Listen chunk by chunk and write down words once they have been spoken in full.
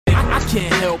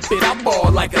can't help it, I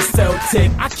ball like a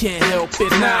Celtic. I can't help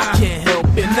it, nah, I can't help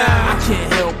it, nah, I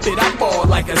can't help it, I ball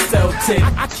like a Celtic.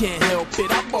 I can't help it,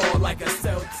 I ball like a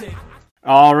Celtic.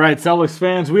 All right, Celtics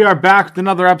fans, we are back with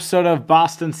another episode of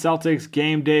Boston Celtics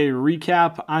Game Day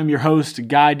Recap. I'm your host,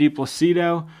 Guy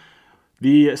DiPlacido.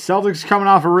 The Celtics coming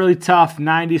off a really tough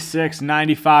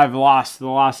 96-95 loss to the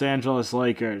Los Angeles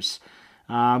Lakers.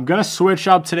 I'm going to switch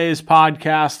up today's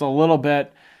podcast a little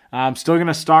bit. I'm still going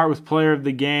to start with player of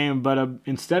the game, but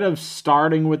instead of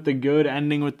starting with the good,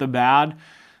 ending with the bad,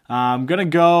 I'm going to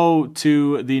go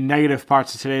to the negative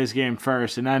parts of today's game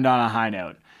first and end on a high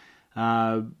note.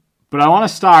 But I want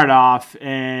to start off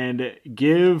and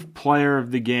give player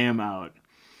of the game out.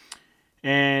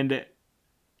 And,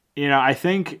 you know, I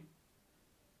think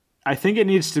it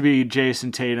needs to be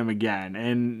Jason Tatum again,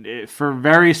 and for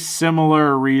very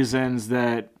similar reasons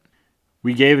that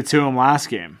we gave it to him last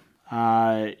game.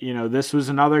 This was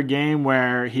another game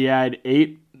where he had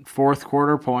 8 fourth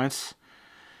quarter points,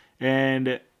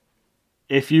 and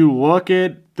if you look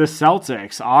at the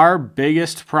Celtics, our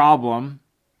biggest problem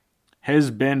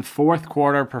has been fourth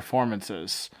quarter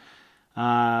performances.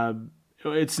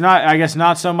 It's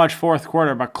not so much fourth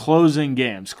quarter, but closing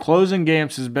games. Closing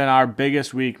games has been our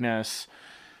biggest weakness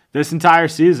this entire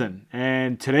season,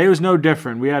 and today was no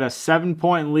different. We had a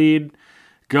 7-point lead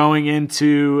going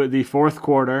into the fourth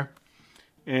quarter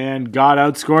and got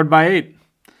outscored by 8.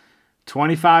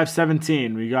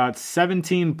 25-17. We got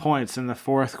 17 points in the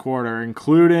fourth quarter,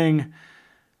 including,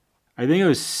 I think it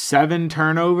was 7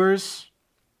 turnovers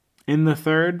in the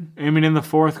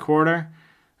fourth quarter.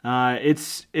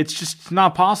 It's just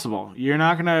not possible. You're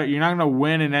not gonna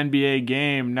win an NBA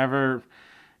game,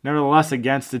 nevertheless,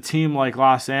 against a team like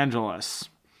Los Angeles.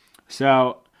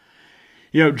 So,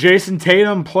 Jason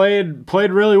Tatum played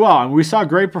really well, and we saw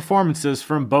great performances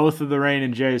from both of the Reign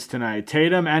and Jays tonight.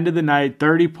 Tatum ended the night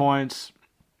 30 points,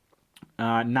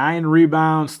 9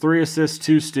 rebounds, 3 assists,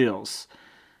 2 steals.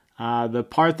 The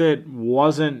part that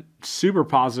wasn't super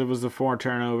positive was the 4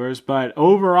 turnovers, but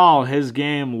overall his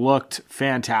game looked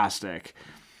fantastic.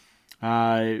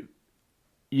 You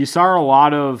saw a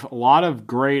lot of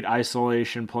great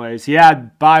isolation plays. He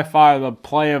had by far the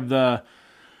play of the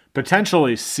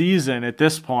potentially season at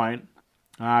this point.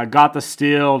 Got the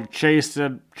steal, chased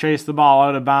the ball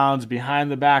out of bounds, behind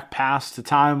the back pass to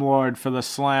Time Lord for the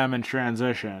slam and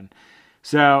transition.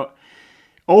 So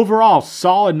overall,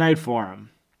 solid night for him.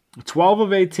 12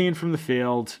 of 18 from the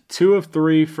field, 2 of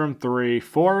 3 from 3,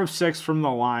 4 of 6 from the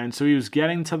line. So he was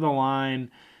getting to the line,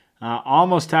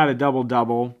 almost had a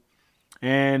double-double,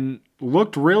 and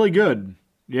looked really good.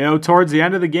 Towards the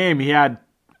end of the game, he had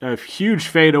a huge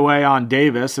fadeaway on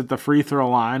Davis at the free throw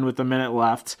line with a minute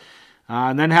left,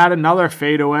 and then had another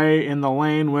fadeaway in the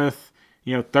lane with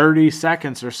 30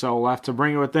 seconds or so left to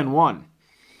bring it within 1.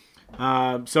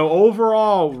 So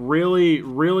overall, really,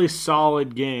 really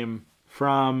solid game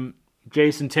from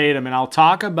Jason Tatum, and I'll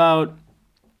talk about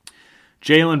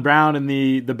Jaylen Brown in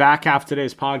the back half of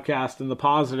today's podcast in the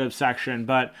positive section,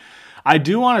 but I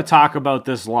do want to talk about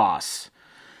this loss.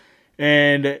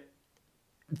 And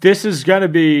this is going to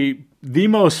be the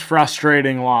most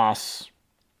frustrating loss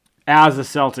as a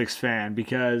Celtics fan,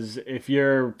 because if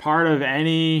you're part of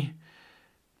any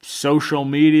social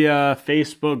media,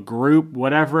 Facebook group,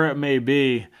 whatever it may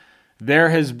be, there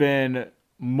has been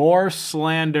more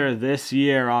slander this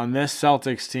year on this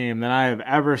Celtics team than I have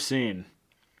ever seen.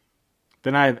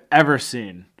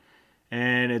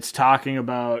 And it's talking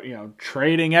about,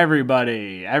 trading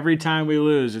everybody. Every time we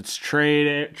lose, it's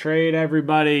trade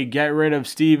everybody, get rid of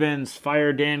Stevens,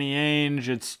 fire Danny Ainge.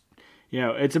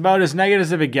 It's about as negative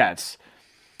as it gets.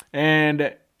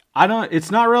 And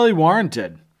it's not really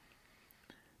warranted.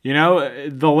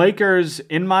 The Lakers,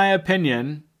 in my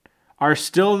opinion, are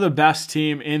still the best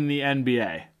team in the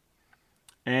NBA.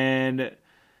 And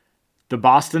the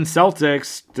Boston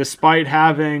Celtics, despite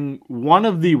having one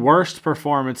of the worst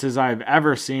performances I've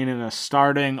ever seen in a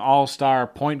starting all-star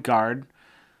point guard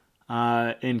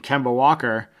in Kemba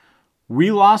Walker,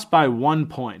 we lost by 1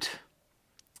 point.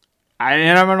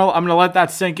 I'm gonna let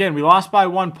that sink in. We lost by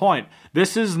 1 point.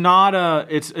 This is not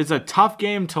it's a tough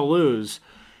game to lose,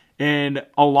 and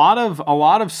a lot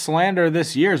of slander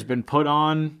this year has been put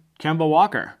on Kemba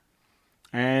Walker.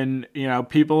 And,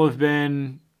 people have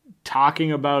been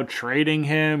talking about trading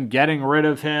him, getting rid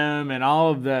of him, and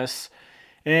all of this.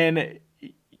 And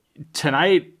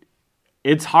tonight,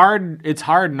 it's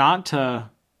hard not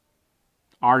to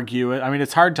argue it. I mean,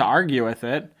 it's hard to argue with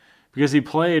it because he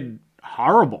played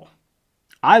horrible.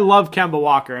 I love Kemba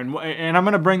Walker, and I'm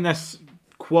going to bring this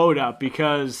quote up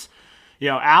because,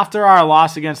 after our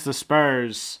loss against the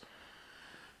Spurs,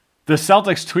 The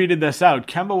Celtics tweeted this out.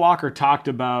 Kemba Walker talked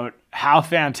about how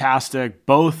fantastic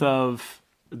both of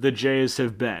the Jays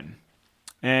have been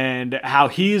and how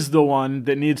he's the one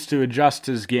that needs to adjust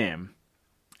his game.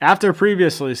 After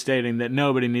previously stating that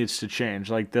nobody needs to change,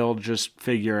 like they'll just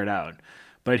figure it out.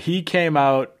 But he came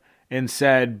out and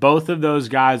said, both of those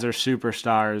guys are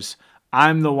superstars.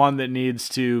 I'm the one that needs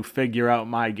to figure out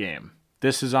my game.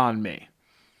 This is on me.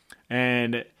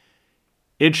 And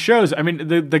it shows. I mean,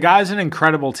 the guy's an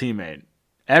incredible teammate.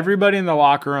 Everybody in the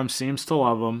locker room seems to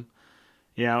love him.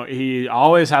 You know, he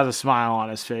always has a smile on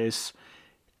his face.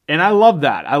 And I love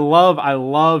that. I love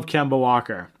Kemba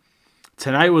Walker.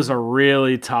 Tonight was a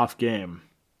really tough game.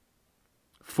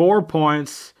 4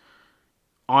 points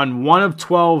on 1 of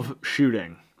 12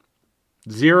 shooting.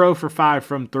 0 for 5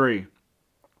 from 3.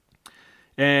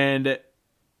 And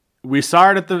we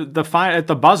saw it at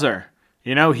the buzzer.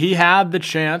 You know, he had the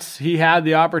chance, he had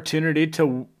the opportunity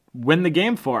to win the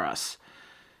game for us.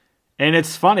 And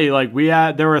it's funny, like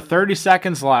there were 30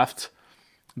 seconds left.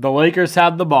 The Lakers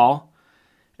had the ball.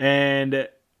 And,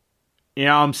 you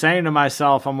know, I'm saying to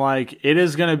myself, I'm like, it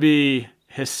is going to be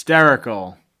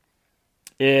hysterical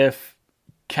if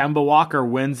Kemba Walker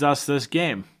wins us this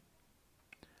game.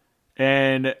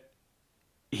 And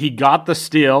he got the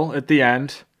steal at the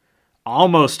end.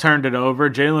 Almost turned it over.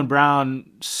 Jaylen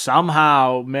Brown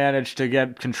somehow managed to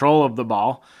get control of the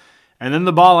ball. And then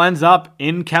the ball ends up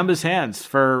in Kemba's hands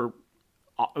for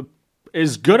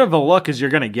as good of a look as you're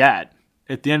going to get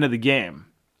at the end of the game.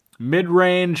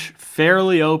 Mid-range,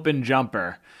 fairly open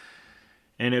jumper.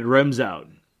 And it rims out.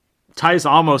 Tice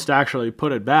almost actually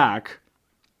put it back.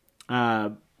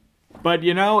 But,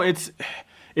 you know, it's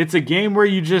a game where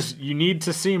you need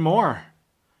to see more.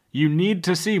 You need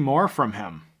to see more from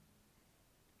him.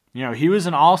 You know, he was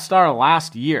an all-star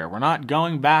last year. We're not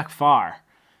going back far.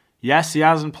 Yes, he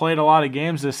hasn't played a lot of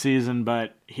games this season,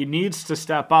 but he needs to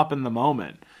step up in the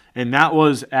moment. And that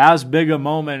was as big a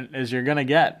moment as you're going to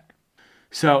get.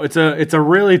 So it's a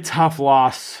really tough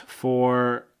loss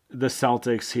for the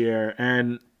Celtics here.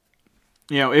 And,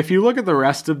 you know, if you look at the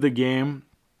rest of the game,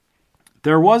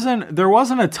 there wasn't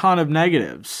a ton of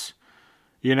negatives.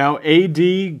 You know,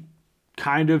 AD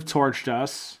kind of torched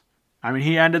us. I mean,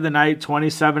 he ended the night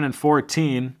 27 and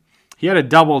 14. He had a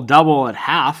double-double at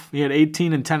half. He had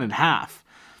 18 and 10 at half.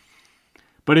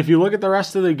 But if you look at the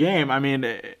rest of the game, I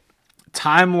mean,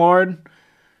 Time Lord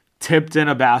tipped in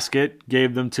a basket,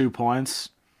 gave them 2 points.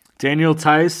 Daniel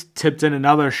Tice tipped in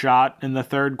another shot in the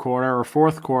third quarter or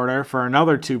fourth quarter for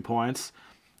another 2 points.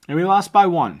 And we lost by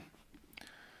 1.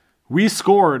 We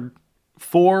scored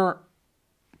 4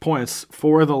 points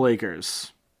for the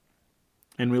Lakers.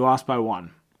 And we lost by 1.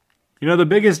 You know, the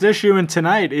biggest issue in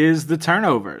tonight is the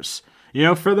turnovers. You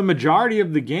know, for the majority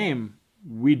of the game,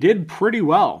 we did pretty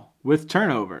well with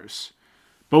turnovers.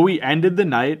 But we ended the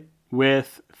night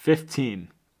with 15.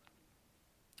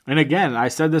 And again, I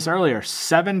said this earlier,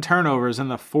 7 turnovers in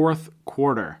the fourth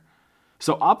quarter.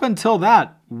 So up until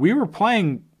that, we were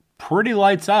playing pretty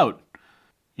lights out.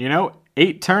 You know,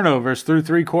 8 turnovers through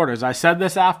 3 quarters. I said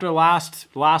this after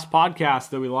last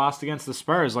podcast that we lost against the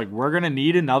Spurs. Like, we're going to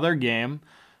need another game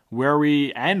where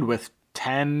we end with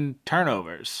 10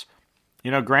 turnovers.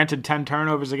 You know, granted, 10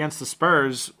 turnovers against the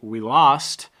Spurs, we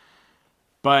lost.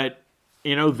 But,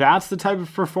 you know, that's the type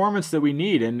of performance that we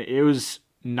need. And it was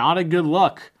not a good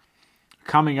look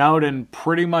coming out and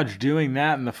pretty much doing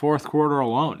that in the fourth quarter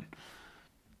alone.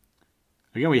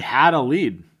 Again, we had a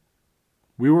lead.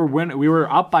 We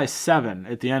were up by 7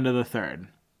 at the end of the third.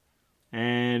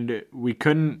 And we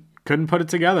couldn't put it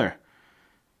together.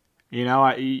 You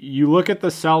know, you look at the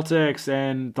Celtics,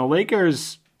 and the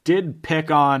Lakers did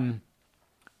pick on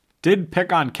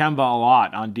Kemba a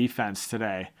lot on defense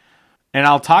today. And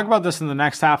I'll talk about this in the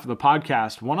next half of the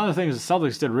podcast. One of the things the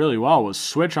Celtics did really well was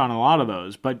switch on a lot of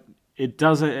those, but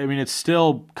it's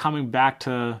still coming back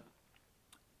to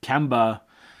Kemba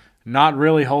not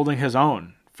really holding his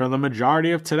own for the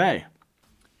majority of today.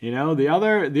 You know, the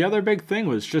other big thing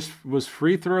was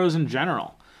free throws in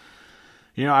general.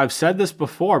 You know, I've said this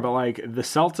before, but like the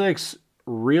Celtics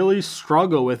really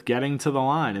struggle with getting to the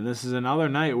line. And this is another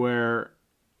night where,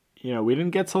 you know, we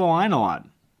didn't get to the line a lot.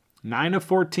 9 of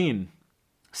 14.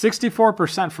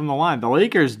 64% from the line. The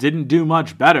Lakers didn't do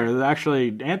much better.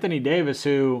 Actually, Anthony Davis,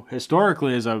 who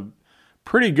historically is a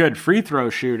pretty good free throw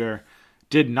shooter,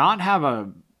 did not have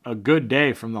a good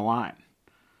day from the line.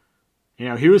 You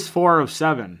know, he was 4 of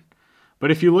 7. But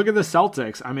if you look at the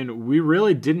Celtics, I mean, we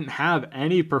really didn't have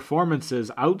any performances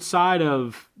outside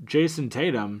of Jason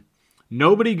Tatum.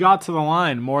 Nobody got to the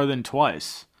line more than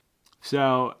twice.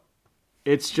 So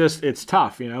it's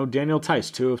tough, you know. Daniel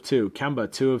Tice, 2 of 2.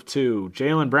 Kemba, 2 of 2.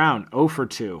 Jaylen Brown, 0 for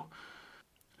 2.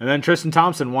 And then Tristan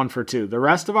Thompson, 1 for 2. The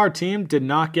rest of our team did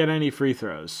not get any free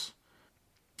throws.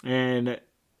 And,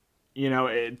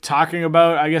 talking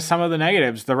about, I guess, some of the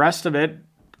negatives, the rest of it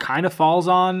kind of falls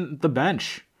on the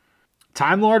bench.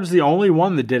 Time Lord's the only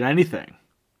one that did anything.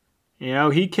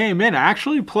 He came in,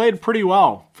 actually played pretty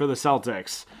well for the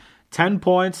Celtics. 10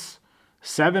 points,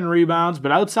 7 rebounds,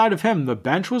 but outside of him, the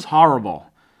bench was horrible.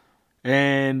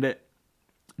 And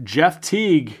Jeff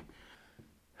Teague,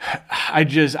 I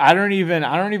don't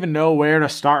even know where to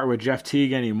start with Jeff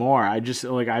Teague anymore.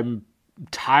 I'm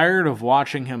tired of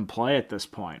watching him play at this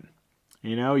point.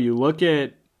 You look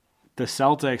at the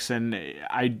Celtics, and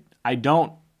I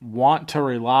don't want to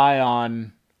rely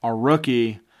on a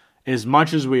rookie as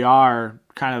much as we are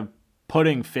kind of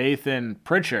putting faith in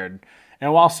Pritchard.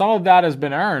 And while some of that has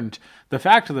been earned, the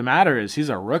fact of the matter is he's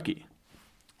a rookie.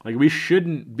 We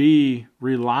shouldn't be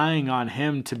relying on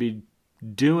him to be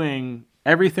doing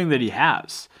everything that he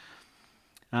has.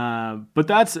 But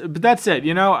that's it.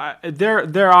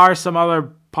 There are some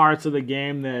other parts of the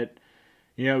game that,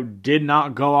 did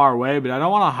not go our way, but I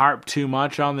don't want to harp too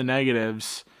much on the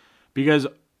negatives because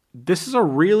this is a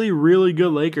really, really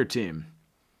good Laker team.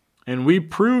 And we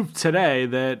proved today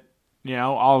that,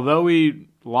 although we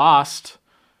lost,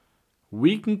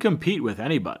 we can compete with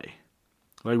anybody.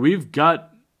 We've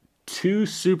got 2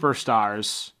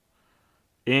 superstars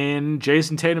in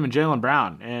Jason Tatum and Jaylen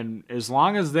Brown. And as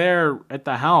long as they're at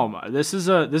the helm, this is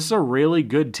a really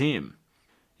good team.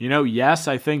 Yes,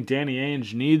 I think Danny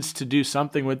Ainge needs to do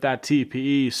something with that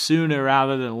TPE sooner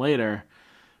rather than later.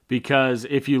 Because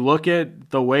if you look at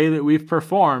the way that we've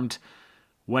performed,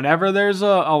 whenever there's a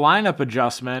lineup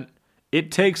adjustment,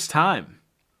 it takes time.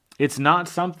 It's not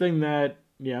something that,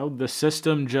 the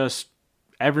system just,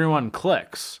 everyone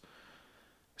clicks.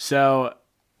 So,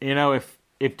 if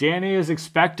Danny is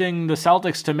expecting the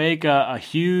Celtics to make a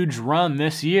huge run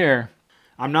this year,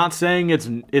 I'm not saying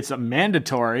it's a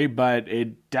mandatory, but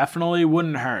it definitely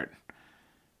wouldn't hurt.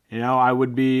 I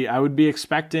would be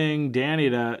expecting Danny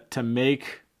to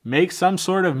make some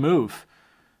sort of move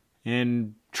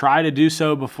and try to do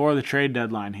so before the trade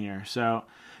deadline here. So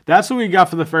that's what we got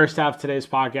for the first half of today's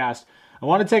podcast. I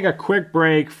want to take a quick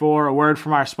break for a word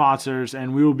from our sponsors,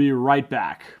 and we will be right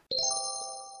back.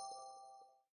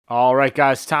 All right,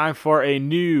 guys, time for a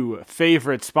new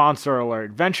favorite sponsor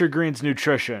alert, Venture Greens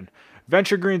Nutrition.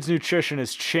 Venture Greens Nutrition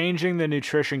is changing the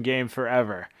nutrition game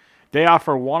forever. They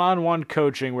offer one-on-one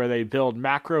coaching where they build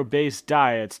macro-based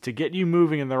diets to get you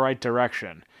moving in the right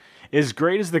direction. As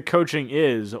great as the coaching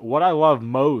is, what I love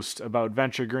most about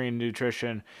Venture Green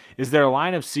Nutrition is their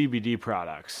line of CBD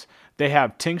products. They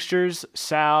have tinctures,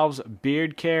 salves,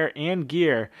 beard care, and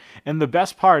gear, and the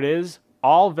best part is,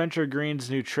 all Venture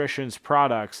Greens Nutrition's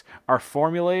products are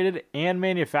formulated and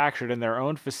manufactured in their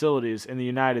own facilities in the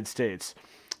United States.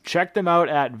 Check them out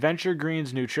at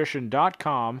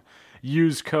venturegreensnutrition.com.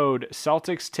 Use code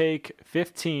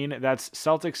CelticsTake15, that's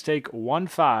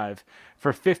CelticsTake15,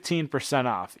 for 15%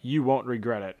 off. You won't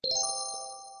regret it.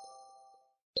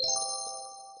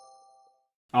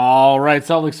 All right,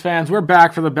 Celtics fans, we're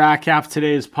back for the back half of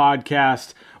today's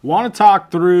podcast. I want to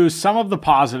talk through some of the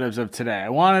positives of today. I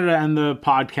wanted to end the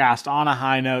podcast on a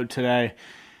high note today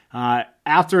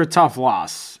after a tough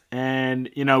loss. And,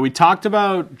 we talked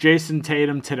about Jason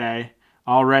Tatum today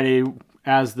already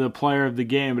as the player of the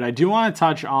game, but I do want to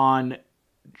touch on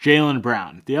Jaylen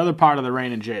Brown, the other part of the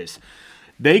Rain and Jays.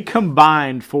 They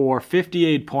combined for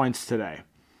 58 points today,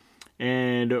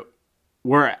 and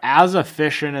were as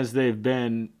efficient as they've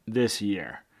been this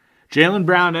year. Jaylen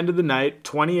Brown ended the night,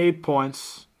 28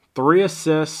 points, 3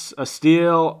 assists, a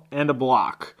steal, and a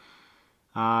block.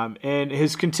 And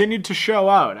has continued to show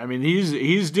out. I mean,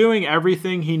 he's doing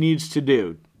everything he needs to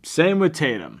do. Same with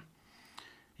Tatum.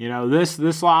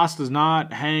 This loss does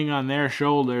not hang on their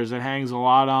shoulders. It hangs a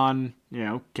lot on,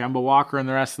 Kemba Walker and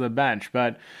the rest of the bench.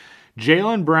 But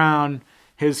Jaylen Brown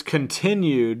has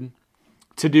continued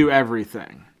to do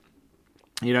everything.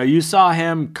 You saw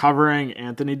him covering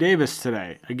Anthony Davis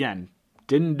today. Again,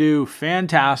 didn't do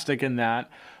fantastic in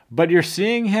that, but you're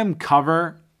seeing him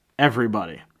cover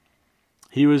everybody.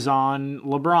 He was on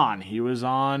LeBron. He was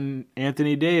on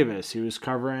Anthony Davis. He was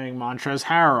covering Montrezl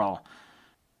Harrell.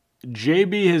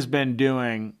 JB has been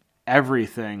doing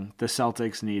everything the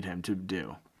Celtics need him to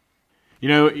do.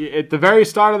 At the very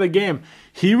start of the game,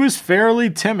 he was fairly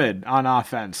timid on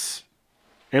offense,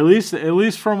 at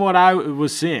least from what I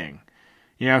was seeing.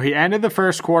 He ended the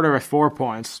first quarter with 4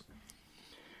 points,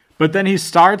 but then he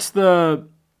starts the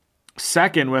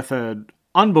second with an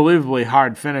unbelievably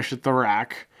hard finish at the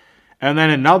rack, and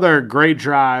then another great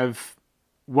drive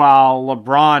while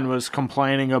LeBron was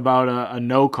complaining about a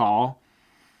no call.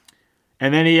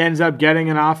 And then he ends up getting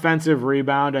an offensive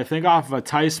rebound, I think off of a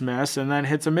Tice miss, and then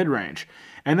hits a mid-range.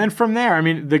 And then from there, I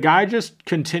mean, the guy just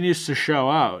continues to show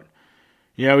out.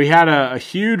 You know, he had a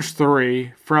huge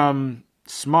three from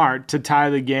Smart to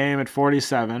tie the game at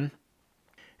 47.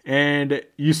 And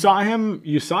you saw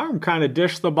him kind of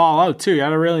dish the ball out too. He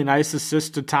had a really nice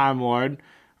assist to Time Lord.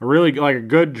 A really like a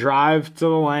good drive to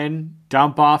the lane,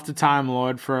 dump off to Time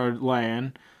Lord for a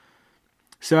lay-in.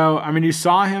 So, I mean, you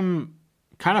saw him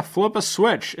kind of flip a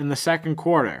switch in the second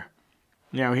quarter.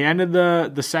 You know, he ended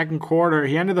the second quarter,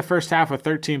 he ended the first half with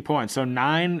 13 points, so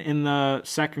 9 in the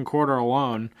second quarter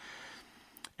alone.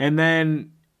 And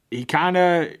then he kind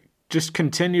of just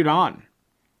continued on.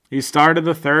 He started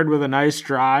the third with a nice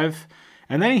drive,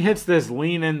 and then he hits this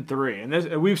lean-in three.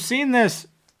 And we've seen this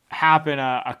happen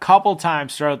a couple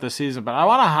times throughout the season, but I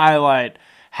want to highlight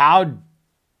how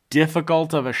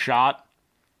difficult of a shot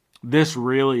this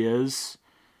really is.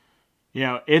 You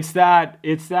know, it's that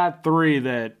three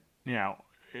that, you know,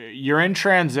 you're in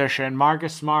transition.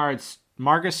 Marcus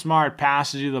Smart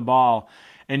passes you the ball,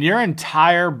 and your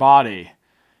entire body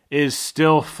is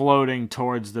still floating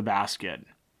towards the basket.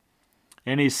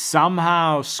 And he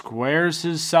somehow squares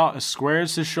his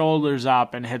shoulders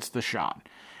up and hits the shot.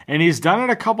 And he's done it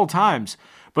a couple times.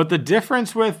 But the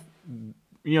difference with,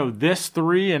 you know, this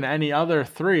three and any other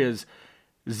three is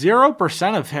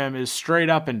 0% of him is straight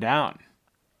up and down.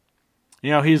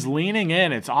 You know, he's leaning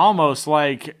in. It's almost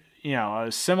like, you know,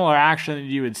 a similar action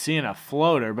that you would see in a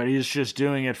floater, but he's just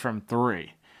doing it from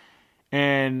three.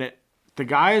 And the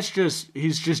guy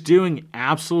he's just doing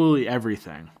absolutely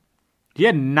everything. He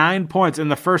had 9 points in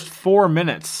the first 4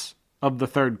 minutes of the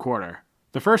third quarter.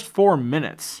 The first 4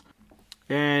 minutes.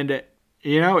 And,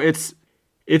 you know, it's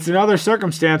another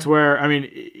circumstance where, I mean,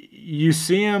 you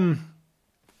see him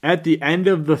at the end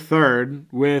of the third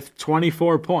with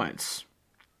 24 points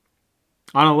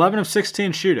on 11 of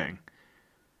 16 shooting.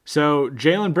 So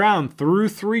Jaylen Brown, through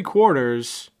 3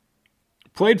 quarters,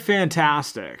 played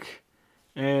fantastic.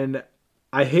 And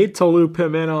I hate to loop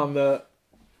him in on the,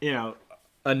 you know,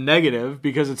 a negative,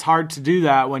 because it's hard to do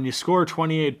that when you score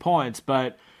 28 points,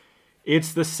 but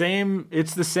it's the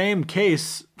same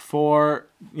case for,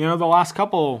 you know, the last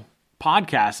couple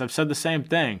podcasts. I've said the same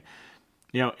thing.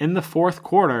 You know, in the fourth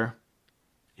quarter,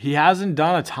 he hasn't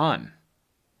done a ton.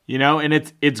 You know, and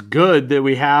it's good that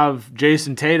we have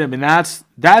Jason Tatum, and that's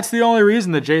the only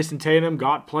reason that Jason Tatum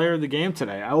got player of the game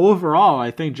today. Overall,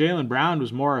 I think Jaylen Brown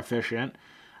was more efficient.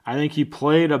 I think he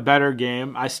played a better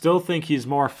game. I still think he's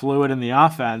more fluid in the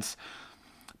offense.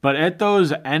 But at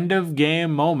those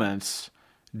end-of-game moments,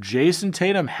 Jason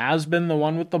Tatum has been the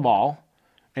one with the ball,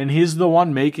 and he's the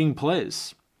one making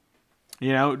plays.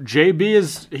 You know,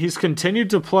 he's continued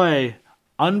to play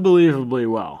unbelievably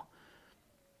well.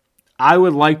 I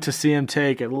would like to see him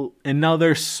take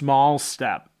another small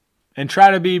step and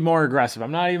try to be more aggressive.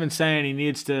 I'm not even saying he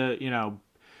needs to, you know,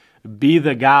 be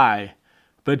the guy,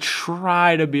 but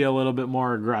try to be a little bit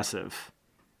more aggressive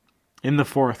in the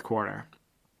fourth quarter.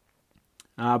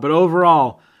 But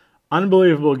overall,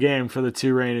 unbelievable game for the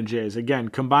two Reigning Jays. Again,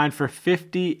 combined for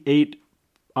 58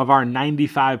 of our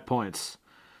 95 points.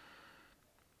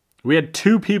 We had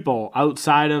 2 people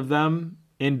outside of them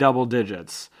in double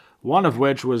digits, one of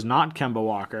which was not Kemba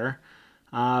Walker,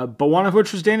 but one of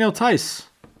which was Daniel Tice.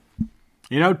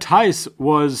 You know, Tice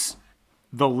was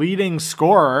the leading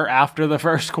scorer after the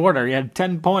first quarter. He had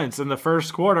 10 points in the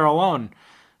first quarter alone.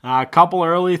 A couple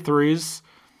early threes.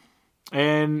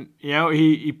 And, you know,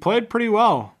 he played pretty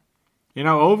well. You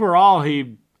know, overall,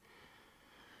 he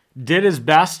did his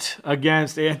best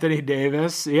against Anthony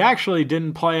Davis. He actually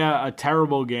didn't play a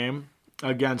terrible game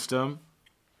against him.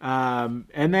 And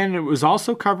then it was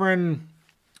also covering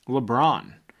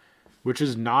LeBron, which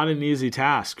is not an easy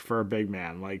task for a big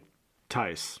man like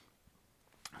Tice.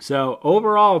 So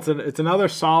overall, it's another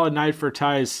solid night for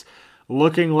Tice,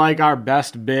 looking like our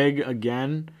best big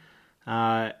again.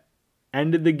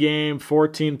 Ended the game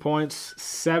 14 points,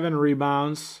 7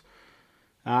 rebounds,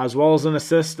 as well as an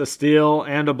assist, a steal,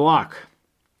 and a block.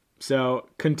 So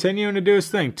continuing to do his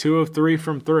thing, 2 of 3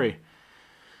 from 3.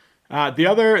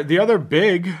 The other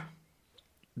big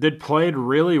that played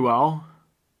really well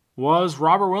was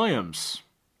Robert Williams.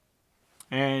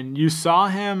 And you saw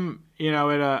him, you know,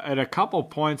 at a couple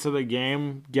points of the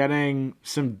game getting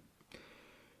some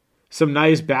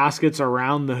nice baskets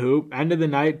around the hoop. End of the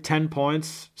night, 10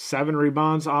 points, 7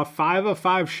 rebounds off 5 of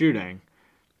 5 shooting,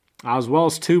 as well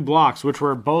as 2 blocks, which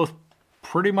were both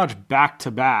pretty much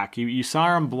back-to-back. You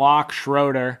saw him block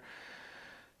Schroeder,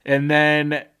 and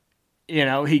then, you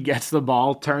know, he gets the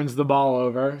ball, turns the ball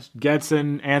over, gets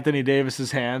in Anthony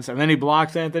Davis's hands, and then he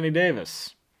blocks Anthony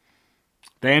Davis.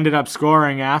 They ended up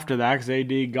scoring after that because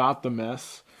AD got the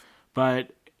miss.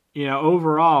 But,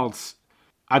 overall,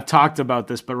 I've talked about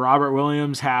this, but Robert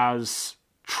Williams has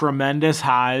tremendous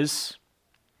highs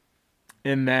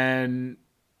and then,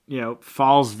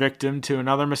 falls victim to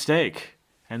another mistake.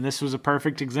 And this was a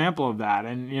perfect example of that.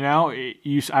 And,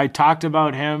 I talked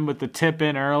about him with the tip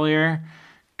in earlier,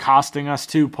 costing us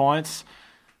 2 points.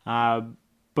 But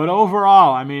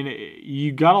overall, I mean,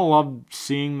 you got to love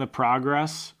seeing the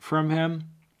progress from him.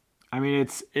 I mean,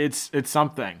 it's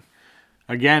something.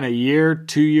 Again, a year,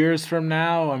 2 years from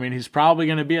now, I mean, he's probably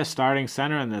going to be a starting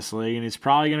center in this league, and he's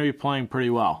probably going to be playing pretty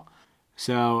well.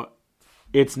 So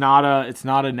it's not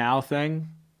a now thing,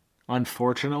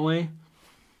 unfortunately.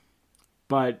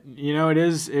 But, it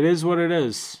is what it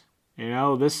is.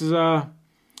 It's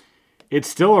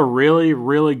still a really,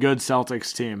 really good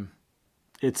Celtics team.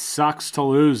 It sucks to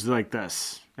lose like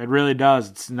this. It really does.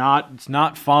 It's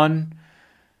not fun.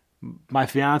 My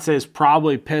fiance is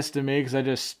probably pissed at me because I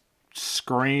just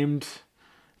screamed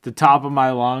at the top of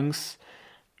my lungs.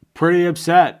 Pretty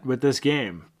upset with this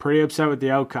game. Pretty upset with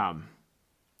the outcome.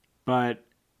 But,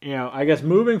 I guess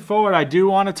moving forward, I do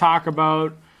want to talk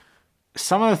about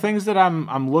some of the things that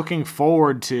I'm looking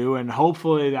forward to, and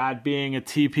hopefully that being a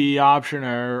TP option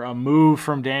or a move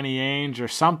from Danny Ainge or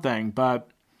something. But,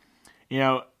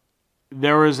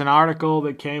 there was an article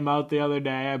that came out the other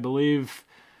day. I believe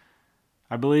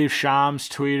Shams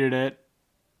tweeted it,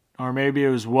 or maybe it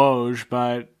was Woj,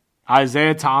 but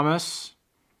Isaiah Thomas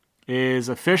is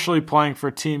officially playing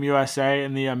for Team USA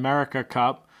in the America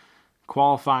Cup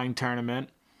qualifying tournament.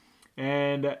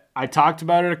 And I talked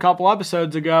about it a couple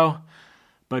episodes ago,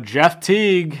 but Jeff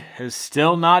Teague has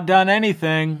still not done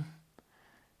anything,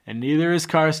 and neither is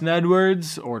Carson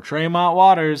Edwards or Tremont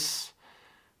Waters.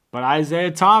 But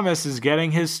Isaiah Thomas is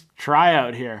getting his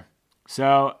tryout here.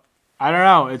 So, I don't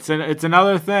know. It's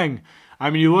another thing. I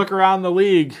mean, you look around the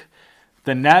league,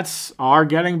 the Nets are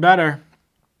getting better.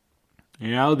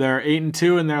 They're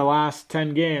 8-2 in their last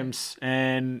 10 games.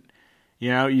 And,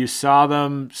 you saw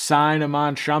them sign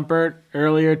Iman Shumpert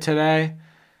earlier today.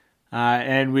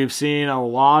 And we've seen a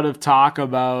lot of talk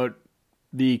about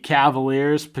the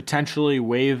Cavaliers potentially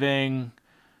waiving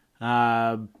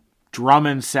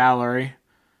Drummond's salary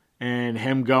and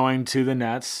him going to the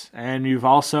Nets. And you've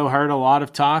also heard a lot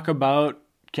of talk about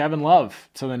Kevin Love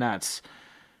to the Nets.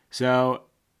 So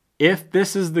if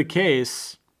this is the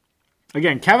case,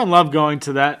 again, Kevin Love going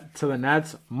to the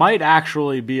Nets might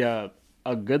actually be a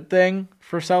good thing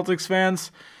for Celtics fans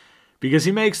because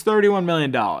he makes $31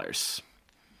 million.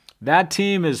 That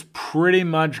team is pretty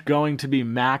much going to be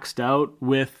maxed out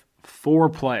with 4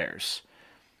 players.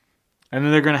 And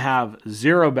then they're going to have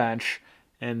 0 bench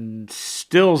and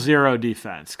still 0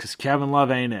 defense because Kevin Love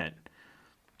ain't it.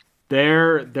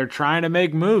 They're trying to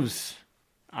make moves.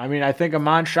 I mean, I think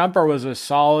Iman Shumpert was a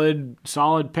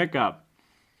solid pickup.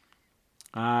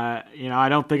 I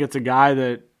don't think it's a guy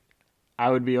that I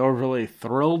would be overly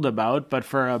thrilled about, but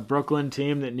for a Brooklyn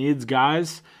team that needs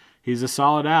guys, he's a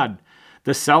solid ad.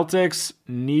 The Celtics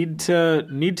need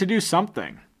to do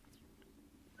something.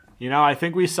 I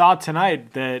think we saw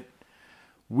tonight that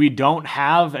we don't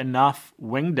have enough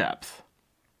wing depth.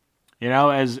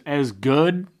 As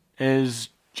good as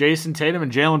Jason Tatum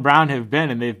and Jaylen Brown have been,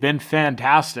 and they've been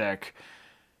fantastic,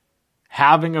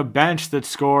 having a bench that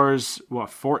scores,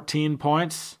 14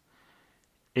 points,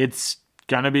 it's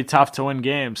going to be tough to win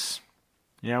games.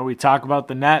 We talk about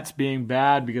the Nets being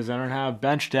bad because they don't have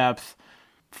bench depth.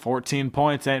 14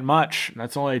 points ain't much.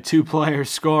 That's only 2 players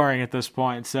scoring at this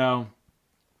point. So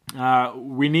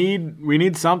we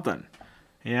need something.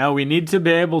 We need to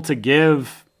be able to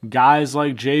give guys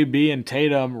like JB and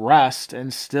Tatum rest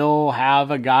and still have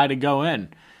a guy to go in.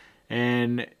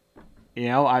 And,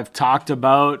 I've talked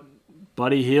about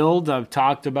Buddy Hield. I've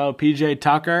talked about PJ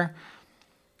Tucker.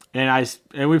 And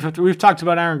we've talked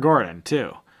about Aaron Gordon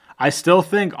too. I still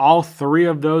think all 3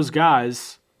 of those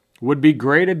guys would be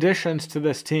great additions to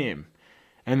this team,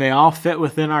 and they all fit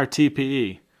within our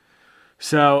TPE.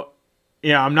 So,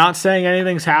 I'm not saying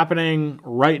anything's happening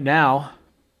right now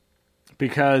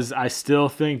because I still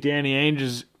think Danny Ainge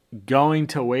is going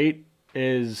to wait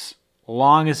as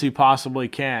long as he possibly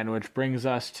can, which brings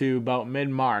us to about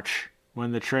mid-March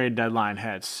when the trade deadline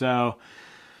hits. So,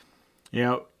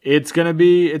 it's gonna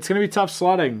be tough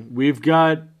sledding. We've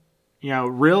got,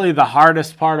 really the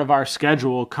hardest part of our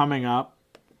schedule coming up.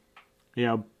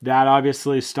 That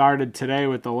obviously started today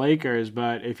with the Lakers,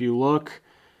 but if you look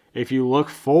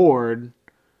forward,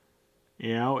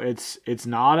 it's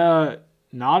not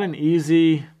an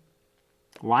easy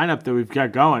lineup that we've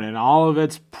got going, and all of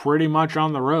it's pretty much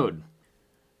on the road.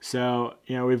 So,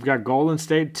 we've got Golden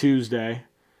State Tuesday.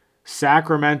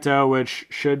 Sacramento, which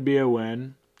should be a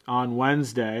win, on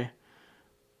Wednesday.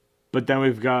 But then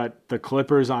we've got the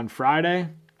Clippers on Friday,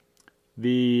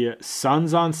 the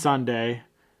Suns on Sunday,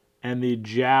 and the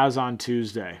Jazz on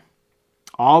Tuesday.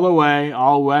 All the way,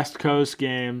 all West Coast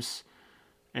games,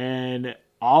 and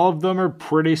all of them are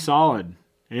pretty solid.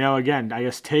 Again, I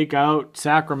guess take out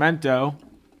Sacramento.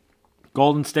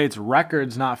 Golden State's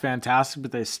record's not fantastic,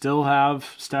 but they still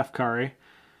have Steph Curry.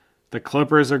 The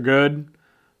Clippers are good.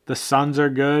 The Suns are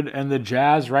good. And the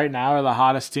Jazz right now are the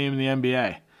hottest team in the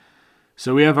NBA.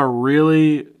 So we have a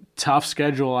really tough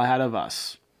schedule ahead of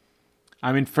us.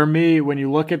 I mean, for me, when you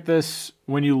look at this,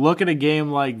 when you look at a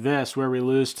game like this where we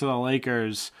lose to the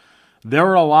Lakers, there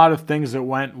were a lot of things that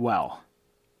went well.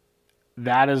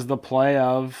 That is the play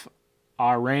of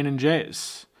our Rain and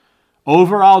Jays.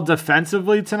 Overall,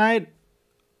 defensively tonight,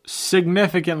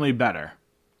 significantly better.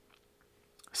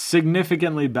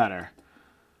 Significantly better.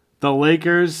 The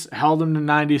Lakers held them to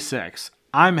 96.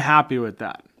 I'm happy with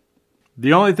that.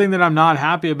 The only thing that I'm not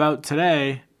happy about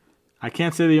today, I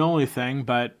can't say the only thing,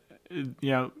 but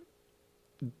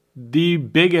the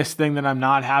biggest thing that I'm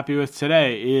not happy with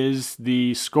today is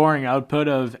the scoring output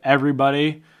of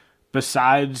everybody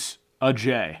besides a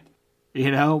J.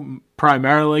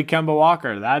 Primarily Kemba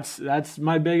Walker. That's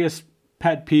my biggest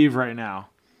pet peeve right now.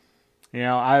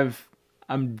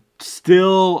 I'm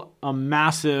still a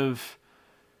massive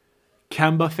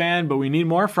Kemba fan, but we need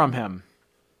more from him.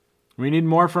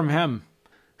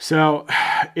 So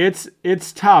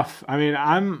it's tough. I mean,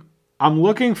 I'm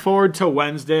looking forward to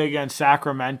Wednesday against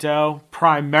Sacramento,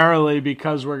 primarily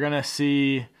because we're going to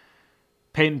see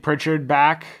Peyton Pritchard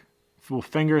back. Well,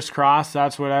 fingers crossed.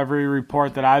 That's what every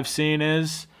report that I've seen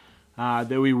is, that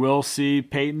we will see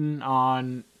Peyton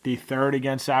on the 3rd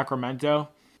against Sacramento.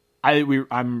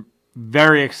 I'm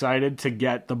very excited to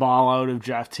get the ball out of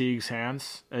Jeff Teague's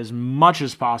hands as much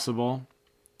as possible.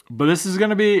 But it's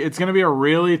going to be a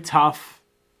really tough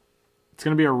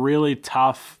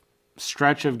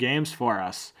stretch of games for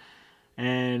us.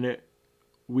 And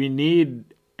we need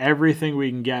everything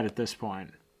we can get at this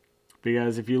point.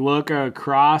 Because if you look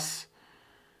across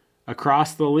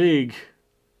the league,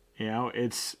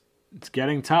 it's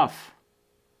getting tough.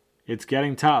 It's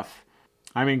getting tough.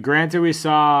 I mean, granted, we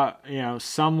saw,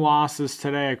 some losses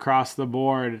today across the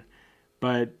board,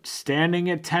 but standing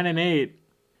at 10-8,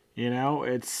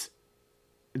 it's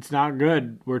not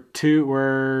good. We're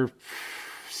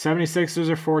 76ers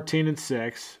are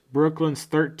 14-6. Brooklyn's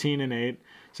 13-8.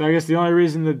 So I guess the only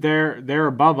reason that they're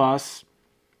above us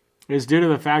is due to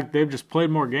the fact they've just played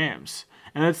more games.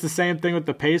 And it's the same thing with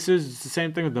the Pacers. It's the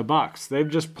same thing with the Bucks. They've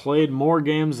just played more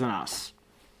games than us.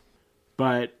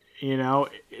 But,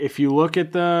 if you look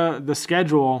at the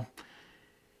schedule,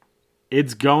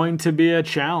 it's going to be a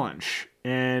challenge.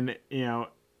 And,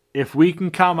 if we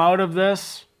can come out of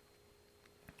this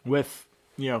with,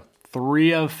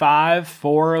 3 of 5,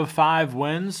 4 of 5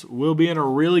 wins, we'll be in a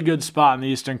really good spot in the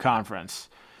Eastern Conference.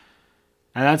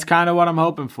 And that's kind of what I'm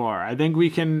hoping for. I think we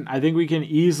can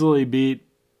easily beat,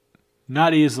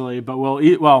 not easily, but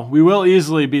we will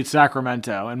easily beat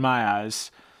Sacramento in my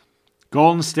eyes.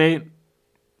 Golden State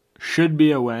should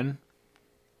be a win.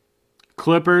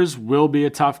 Clippers will be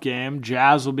a tough game.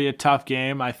 Jazz will be a tough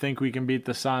game. I think we can beat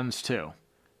the Suns too.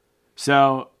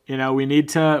 So, we need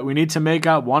to make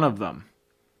up one of them.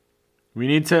 We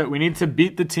need to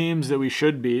beat the teams that we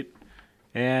should beat,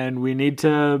 and we need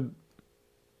to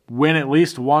win at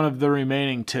least one of the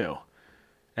remaining 2.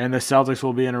 And the Celtics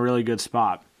will be in a really good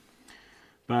spot.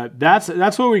 But that's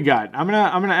what we got. I'm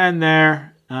gonna end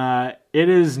there. It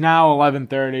is now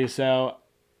 11:30, so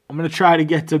I'm gonna try to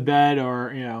get to bed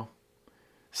or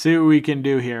see what we can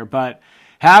do here. But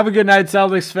have a good night,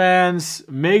 Celtics fans.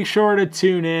 Make sure to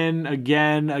tune in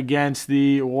again against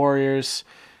the Warriors.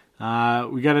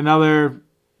 We got another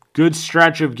good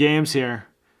stretch of games here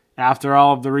after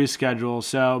all of the reschedule.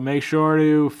 So make sure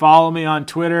to follow me on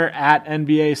Twitter at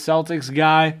NBA Celtics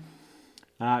Guy.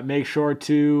 Make sure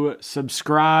to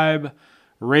subscribe,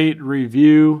 rate,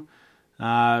 review.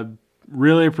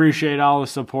 Really appreciate all the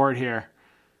support here.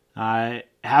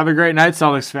 Have a great night,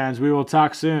 Celtics fans. We will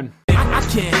talk soon. I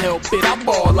can't help it, I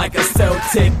ball like a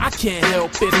Celtic. I can't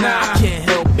help it, I can't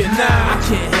help it, I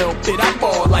can't help it, I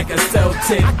ball like a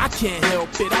Celtic. I can't help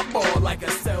it, I ball like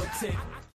a Celtic.